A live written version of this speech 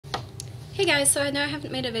Hey guys, so I know I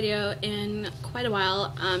haven't made a video in quite a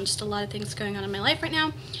while, just a lot of things going on in my life right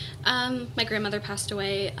now. My grandmother passed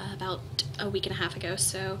away about a week and a half ago,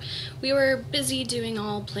 so we were busy doing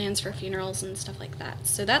all plans for funerals and stuff like that.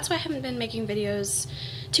 So that's why I haven't been making videos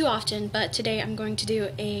too often, but today I'm going to do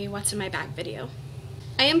a what's in my bag video.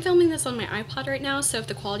 I am filming this on my iPod right now, so if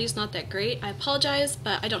the quality is not that great, I apologize,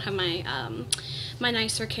 but I don't have my my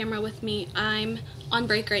nicer camera with me. I'm on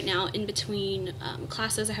break right now in between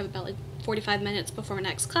classes. I have about like 45 minutes before my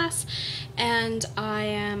next class, and I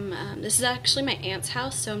am, this is actually my aunt's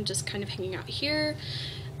house, so I'm just kind of hanging out here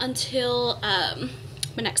until my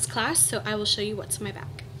next class, so I will show you what's in my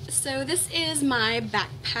bag. So this is my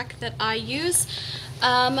backpack that I use.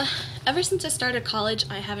 Ever since I started college,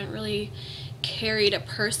 I haven't really carried a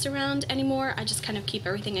purse around anymore. I just kind of keep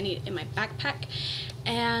everything I need in my backpack,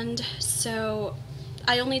 and so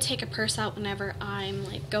I only take a purse out whenever I'm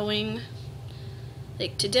like going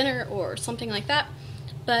like to dinner or something like that,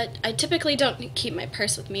 but I typically don't keep my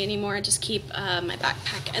purse with me anymore. I just keep my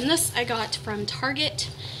backpack, and this I got from Target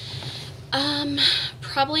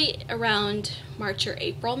probably around March or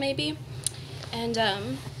April maybe, and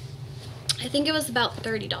I think it was about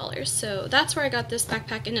 $30, so that's where I got this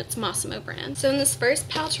backpack, and it's Mossimo brand. So in this first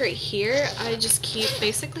pouch right here, I just keep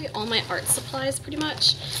basically all my art supplies pretty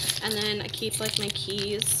much, and then I keep like my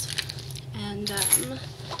keys and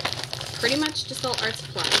pretty much just all art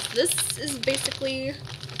supplies. This is basically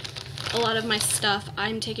a lot of my stuff.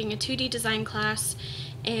 I'm taking a 2D design class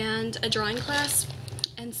and a drawing class,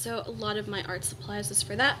 and so a lot of my art supplies is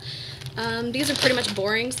for that. These are pretty much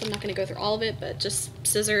boring, so I'm not going to go through all of it, but just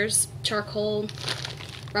scissors, charcoal,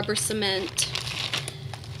 rubber cement,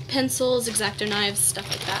 pencils, X-Acto knives, stuff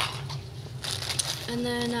like that. And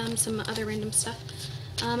then some other random stuff.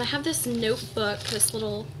 I have this notebook, this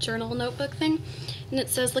little journal notebook thing, and it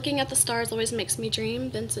says, "Looking at the stars always makes me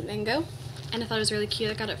dream, Vincent Van Gogh." And I thought it was really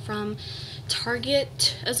cute. I got it from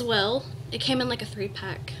Target as well. It came in like a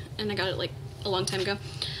 3-pack, and I got it like a long time ago.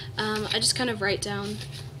 I just kind of write down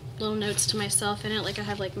little notes to myself in it, like I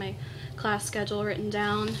have like my class schedule written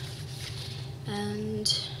down,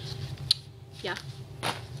 and yeah.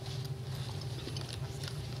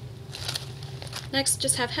 Next,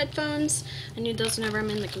 just have headphones. I need those whenever I'm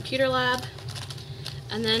in the computer lab.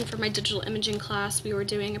 And then for my digital imaging class, we were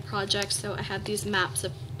doing a project, so I had these maps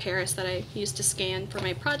of Paris that I used to scan for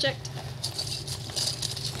my project.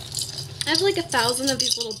 I have like 1,000 of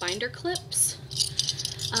these little binder clips.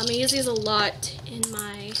 I use these a lot in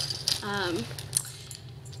my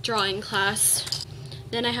drawing class.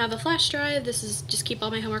 Then I have a flash drive. This is just keep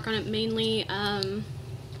all my homework on it, mainly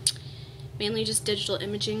just digital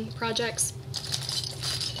imaging projects.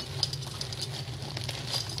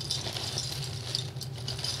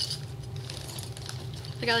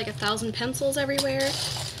 I got like 1,000 pencils everywhere,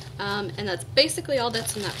 and that's basically all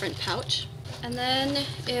that's in that front pouch. And then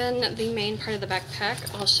in the main part of the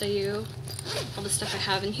backpack, I'll show you all the stuff I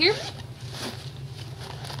have in here.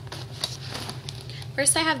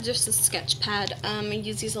 First, I have just a sketch pad. I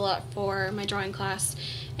use these a lot for my drawing class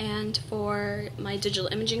and for my digital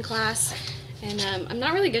imaging class, and I'm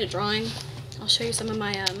not really good at drawing. I'll show you some of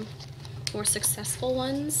my more successful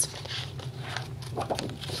ones,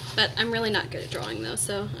 but I'm really not good at drawing though,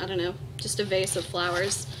 so I don't know, just a vase of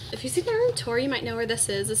flowers. If you've seen my room tour, you might know where this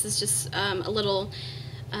is. This is just a little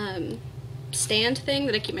stand thing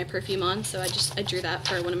that I keep my perfume on, so I drew that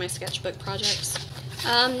for one of my sketchbook projects.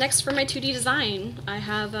 Next, for my 2D design, I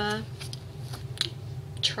have a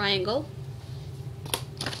triangle.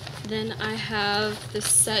 Then I have this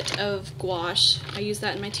set of gouache. I use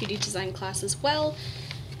that in my 2D design class as well.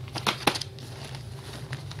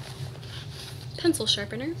 Pencil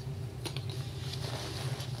sharpener.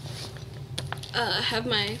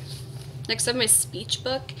 Next I have my speech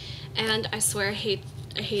book, and I swear I hate,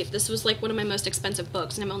 this was like one of my most expensive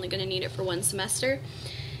books, and I'm only going to need it for one semester,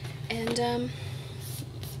 and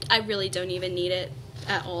I really don't even need it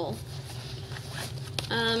at all.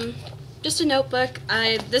 Just a notebook.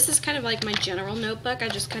 This is kind of like my general notebook. I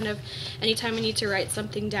just kind of, anytime I need to write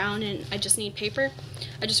something down and I just need paper,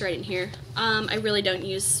 I just write in here. I really don't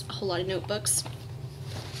use a whole lot of notebooks.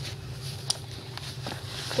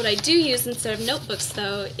 What I do use instead of notebooks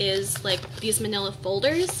though is like these manila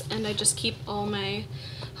folders, and I just keep all my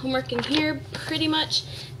homework in here pretty much,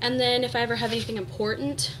 and then if I ever have anything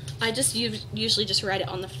important, I just usually just write it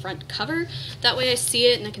on the front cover. That way I see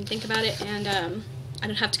it and I can think about it, and I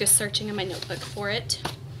don't have to go searching in my notebook for it.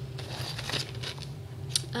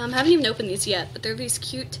 I haven't even opened these yet, but they're these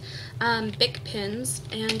cute Bic pens,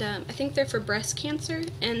 and I think they're for breast cancer,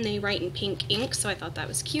 and they write in pink ink, so I thought that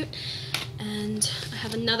was cute. And I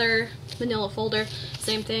have another manila folder,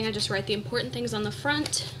 same thing, I just write the important things on the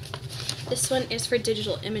front. This one is for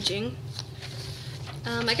digital imaging.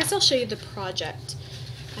 I guess I'll show you the project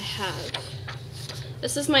I have.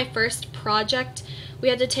 This is my first project. We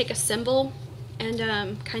had to take a symbol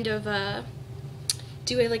and kind of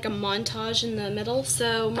do like a montage in the middle.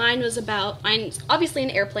 So mine's obviously an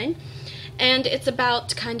airplane, and it's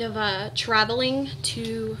about kind of traveling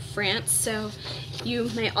to France. So you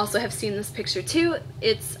may also have seen this picture too.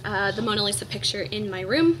 It's the Mona Lisa picture in my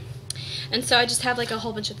room. And so I just have like a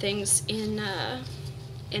whole bunch of things in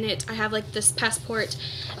it. I have like this passport,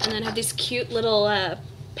 and then I have these cute little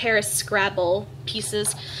Paris Scrabble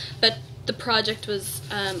pieces. But the project was,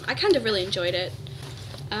 I kind of really enjoyed it.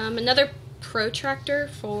 Another protractor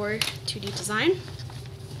for 2D design.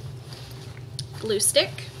 Glue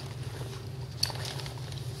stick.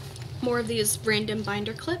 More of these random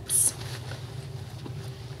binder clips.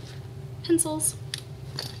 Pencils.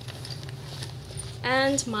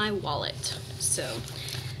 And my wallet. So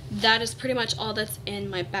that is pretty much all that's in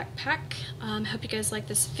my backpack. Hope you guys like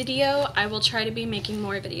this video. I will try to be making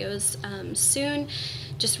more videos soon.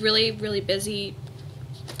 Just really busy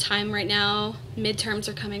time right now. Midterms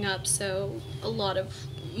are coming up, so a lot of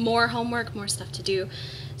more homework, more stuff to do.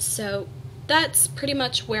 So that's pretty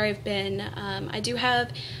much where I've been. I do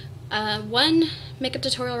have one makeup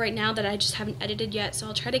tutorial right now that I just haven't edited yet, so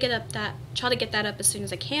I'll try to get that up as soon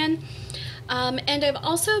as I can. And I've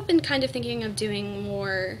also been kind of thinking of doing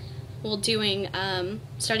more,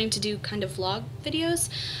 starting to do kind of vlog videos.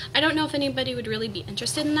 I don't know if anybody would really be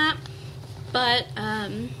interested in that, but I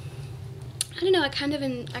don't know, I kind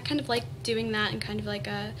of like doing that, and kind of like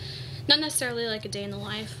a, not necessarily like a day in the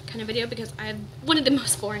life kind of video, because I have one of the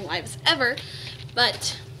most boring lives ever,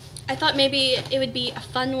 but I thought maybe it would be a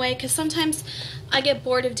fun way, because sometimes I get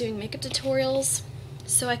bored of doing makeup tutorials,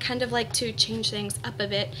 so I kind of like to change things up a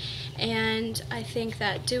bit. And I think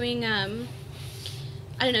that doing, I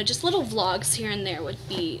don't know, just little vlogs here and there would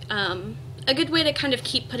be a good way to kind of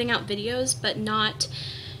keep putting out videos, but not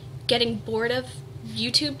getting bored of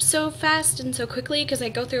YouTube so fast and so quickly, because I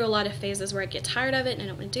go through a lot of phases where I get tired of it and I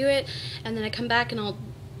don't want to do it, and then I come back and I'll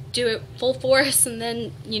do it full force, and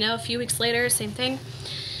then, you know, a few weeks later, same thing.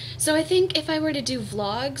 So I think if I were to do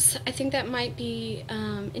vlogs, I think that might be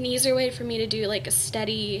an easier way for me to do like a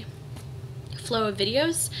steady flow of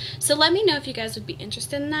videos. So let me know if you guys would be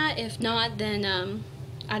interested in that. If not, then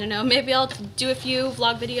I don't know, maybe I'll do a few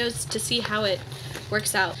vlog videos to see how it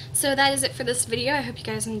works out. So that is it for this video. I hope you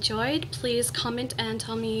guys enjoyed. Please comment and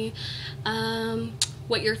tell me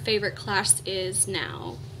what your favorite class is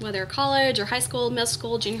now, whether college or high school, middle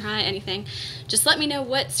school, junior high, anything. Just let me know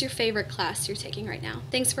what's your favorite class you're taking right now.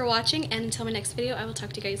 Thanks for watching, and until my next video, I will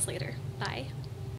talk to you guys later. Bye.